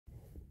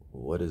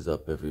What is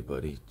up,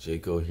 everybody?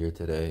 Jaco here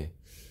today,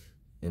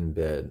 in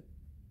bed,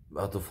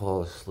 about to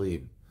fall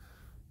asleep.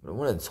 But I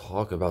want to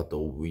talk about the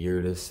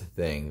weirdest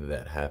thing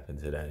that happened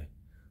today.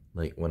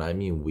 Like, when I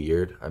mean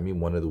weird, I mean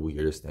one of the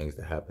weirdest things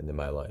that happened in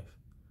my life.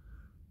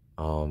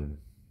 Um,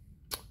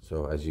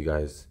 so as you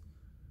guys,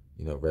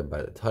 read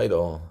by the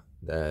title,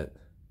 that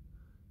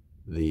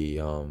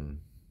the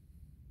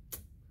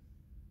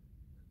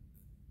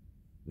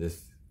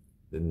this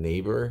the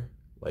neighbor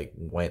like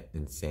went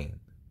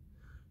insane.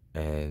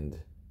 And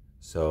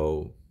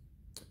so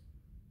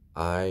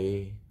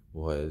my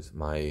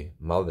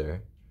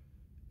mother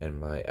and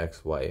my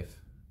ex-wife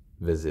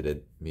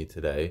visited me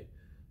today,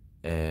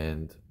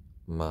 and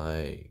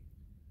my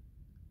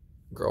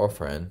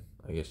girlfriend,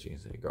 I guess you can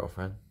say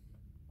girlfriend,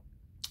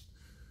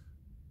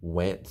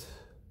 went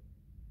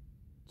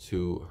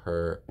to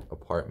her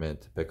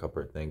apartment to pick up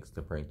her things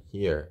to bring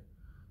here.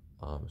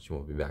 She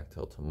won't be back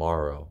till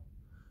tomorrow.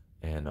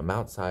 And I'm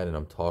outside and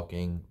I'm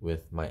talking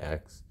with my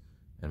ex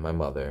and my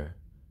mother,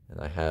 and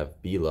I have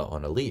Bila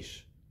on a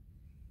leash.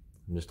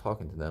 I'm just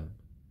talking to them.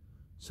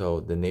 So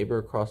the neighbor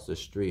across the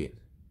street,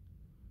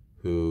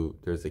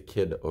 there's a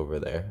kid over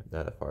there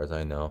that, as far as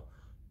I know,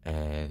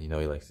 and he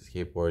likes to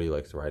skateboard, he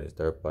likes to ride his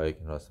dirt bike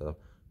and all that stuff.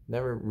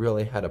 Never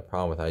really had a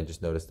problem with it. I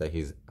just noticed that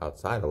he's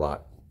outside a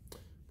lot.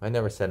 I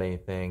never said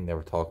anything,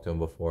 never talked to him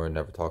before,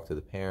 never talked to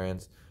the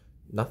parents,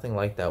 nothing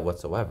like that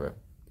whatsoever.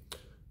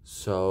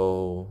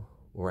 So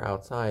we're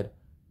outside.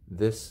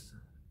 This,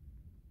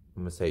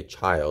 I'm gonna say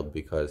child,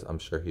 because I'm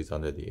sure he's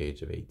under the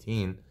age of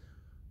 18,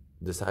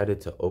 decided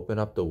to open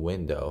up the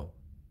window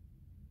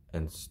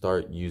and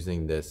start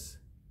using this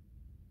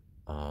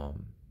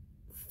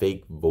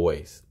fake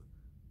voice.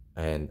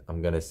 And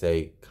I'm gonna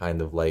say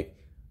kind of like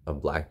a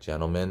black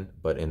gentleman,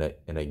 but in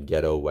a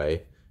ghetto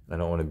way. I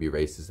don't want to be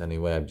racist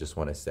anyway, I just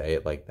want to say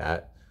it like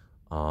that.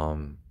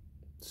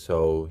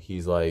 So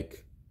he's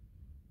like,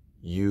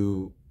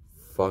 "You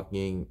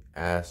fucking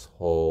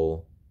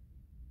asshole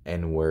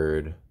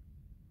N-word.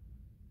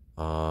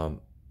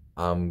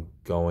 I'm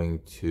going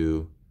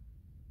to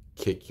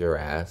kick your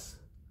ass.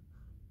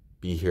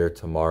 Be here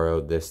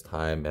tomorrow this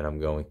time and I'm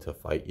going to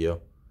fight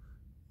you."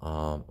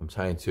 I'm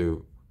trying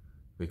to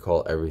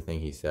recall everything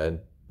he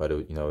said, but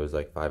it was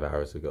like 5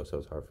 hours ago, so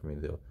it's hard for me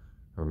to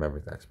remember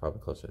exactly. It's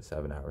probably closer to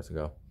 7 hours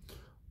ago.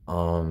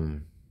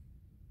 And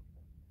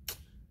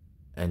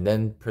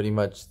then pretty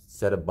much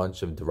said a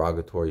bunch of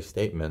derogatory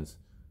statements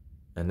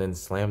and then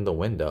slammed the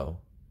window.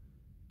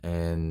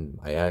 And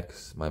my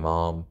ex, my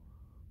mom,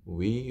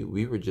 we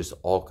were just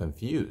all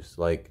confused.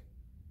 Like,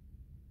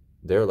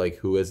 they're like,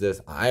 "Who is this?"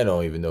 I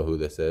don't even know who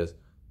this is.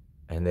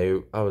 And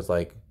I was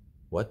like,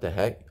 "What the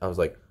heck?" I was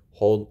like,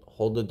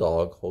 hold the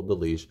dog, hold the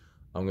leash.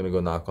 I'm gonna go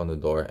knock on the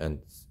door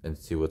and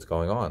see what's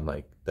going on.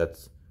 Like,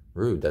 that's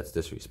rude, that's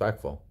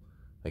disrespectful.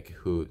 Like,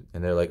 who?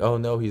 And they're like, "Oh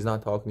no, he's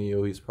not talking to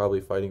you, he's probably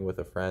fighting with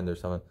a friend or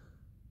something."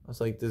 I was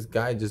like, this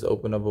guy just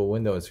opened up a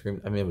window and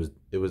screamed. I mean,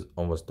 it was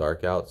almost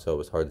dark out, so it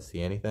was hard to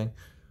see anything,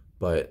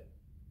 but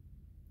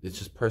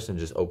this person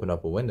just opened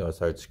up a window and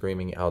started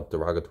screaming out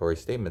derogatory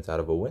statements out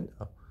of a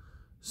window.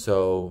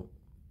 So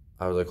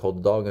I was like, "Hold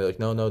the dog," and they're like,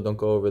 "No, don't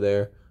go over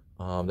there.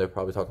 They're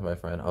probably talking to my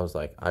friend." I was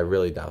like, I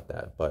really doubt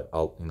that, but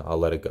I'll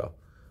let it go.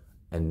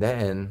 And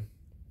then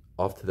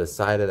off to the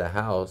side of the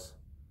house,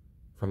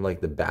 from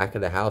like the back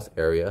of the house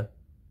area,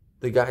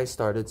 the guy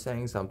started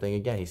saying something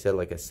again. He said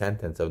like a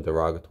sentence of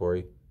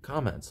derogatory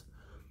comments.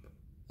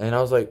 And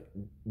I was like,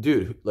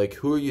 "Dude, like,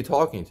 who are you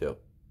talking to?"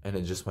 And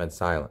it just went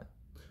silent.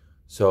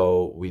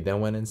 So we then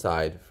went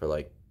inside for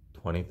like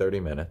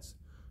 20-30 minutes.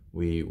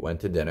 We went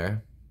to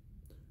dinner.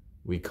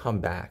 We come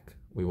back.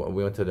 We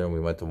went to dinner.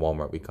 We went to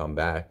Walmart. We come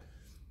back.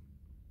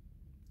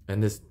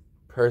 And this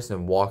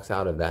person walks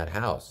out of that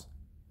house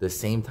the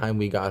same time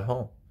we got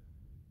home.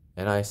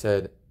 And I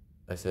said,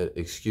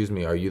 "Excuse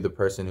me, are you the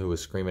person who was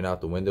screaming out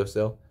the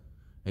windowsill?"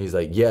 And he's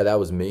like, "Yeah, that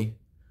was me."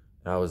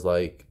 And I was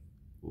like,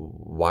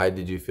 "Why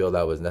did you feel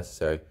that was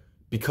necessary?"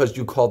 "Because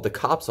you called the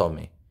cops on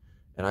me."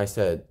 And I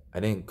said, "I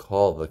didn't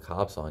call the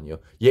cops on you."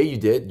 "Yeah, you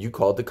did. You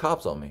called the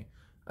cops on me."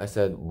 I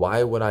said,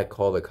 "Why would I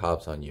call the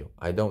cops on you?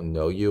 I don't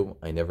know you.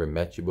 I never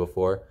met you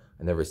before.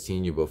 I never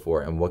seen you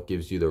before. And what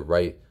gives you the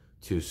right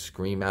to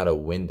scream out a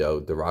window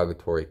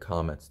derogatory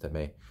comments to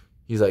me?"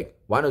 He's like,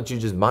 "Why don't you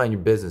just mind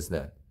your business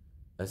then?"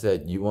 I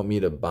said, "You want me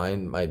to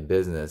mind my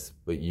business,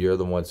 but you're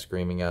the one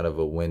screaming out of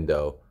a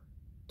window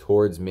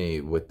towards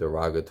me with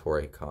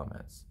derogatory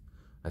comments."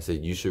 I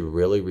said, "You should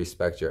really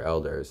respect your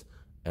elders.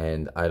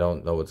 And I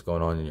don't know what's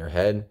going on in your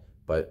head,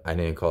 but I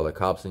didn't call the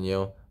cops on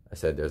you." I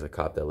said, "There's a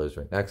cop that lives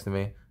right next to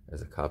me.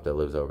 There's a cop that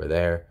lives over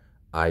there.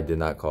 I did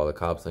not call the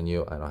cops on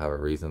you. I don't have a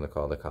reason to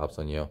call the cops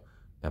on you."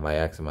 And my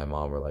ex and my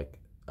mom were like,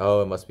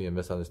 "Oh, it must be a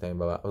misunderstanding."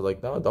 But I was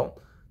like, "No,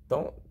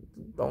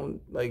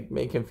 don't like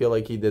make him feel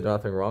like he did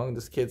nothing wrong.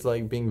 This kid's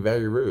like being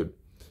very rude."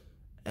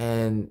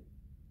 And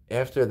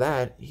after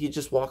that, he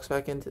just walks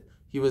back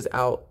he was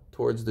out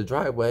towards the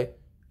driveway,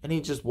 and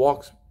he just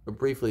walks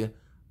briefly.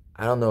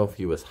 I don't know if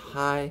he was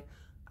high.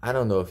 I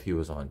don't know if he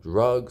was on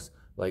drugs.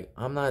 Like,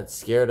 I'm not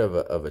scared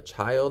of a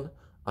child.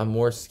 I'm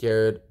more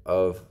scared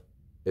of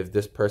if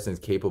this person is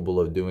capable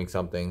of doing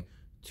something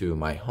to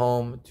my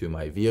home, to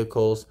my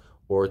vehicles,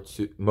 or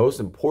to, most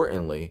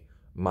importantly,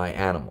 my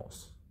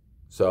animals.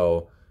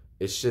 So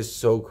it's just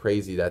so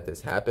crazy that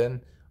this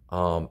happened.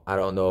 I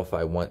don't know if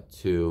I want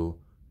to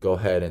go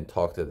ahead and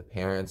talk to the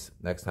parents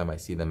next time I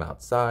see them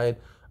outside,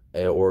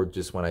 or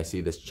just when I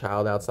see this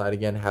child outside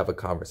again, have a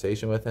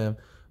conversation with him.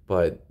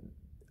 But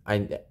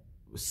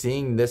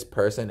seeing this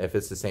person, if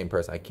it's the same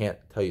person, I can't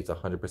tell you it's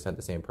 100%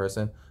 the same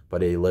person, but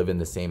they live in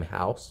the same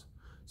house,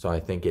 so I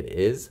think it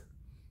is.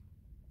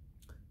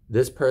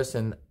 This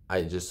person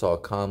I just saw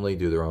calmly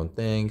do their own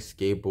thing,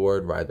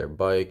 skateboard, ride their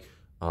bike,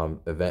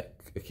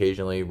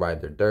 occasionally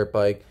ride their dirt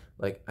bike.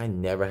 Like, I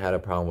never had a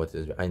problem with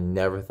this. I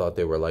never thought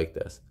they were like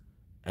this.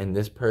 And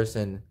this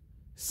person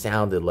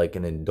sounded like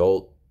an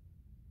adult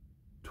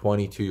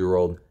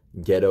 22-year-old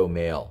ghetto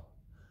male,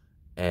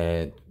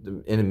 and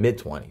in the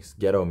mid-20s,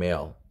 ghetto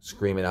male,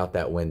 screaming out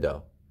that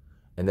window.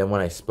 And then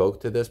when I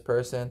spoke to this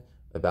person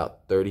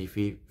about 30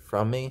 feet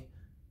from me,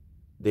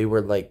 they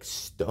were like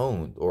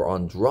stoned or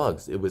on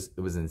drugs. It was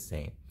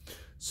insane.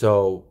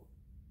 So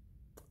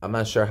I'm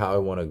not sure how I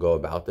want to go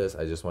about this.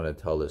 I just want to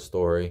tell this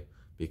story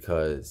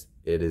because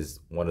it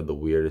is one of the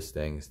weirdest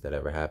things that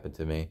ever happened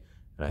to me,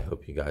 and I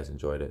hope you guys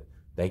enjoyed it.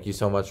 Thank you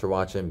so much for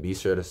watching. Be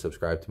sure to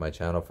subscribe to my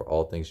channel for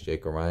all things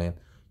Jake Orion.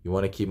 You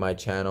want to keep my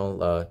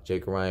channel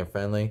Jake Orion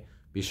friendly,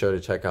 be sure to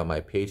check out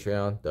my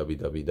Patreon,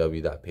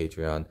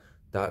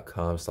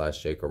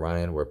 www.patreon.com/Jake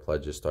Orion, where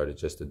pledges start at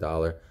just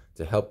 $1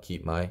 to help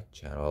keep my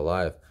channel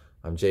alive.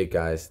 I'm Jake,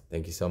 guys.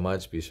 Thank you so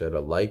much. Be sure to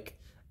like,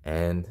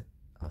 and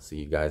I'll see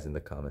you guys in the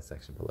comment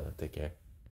section below. Take care.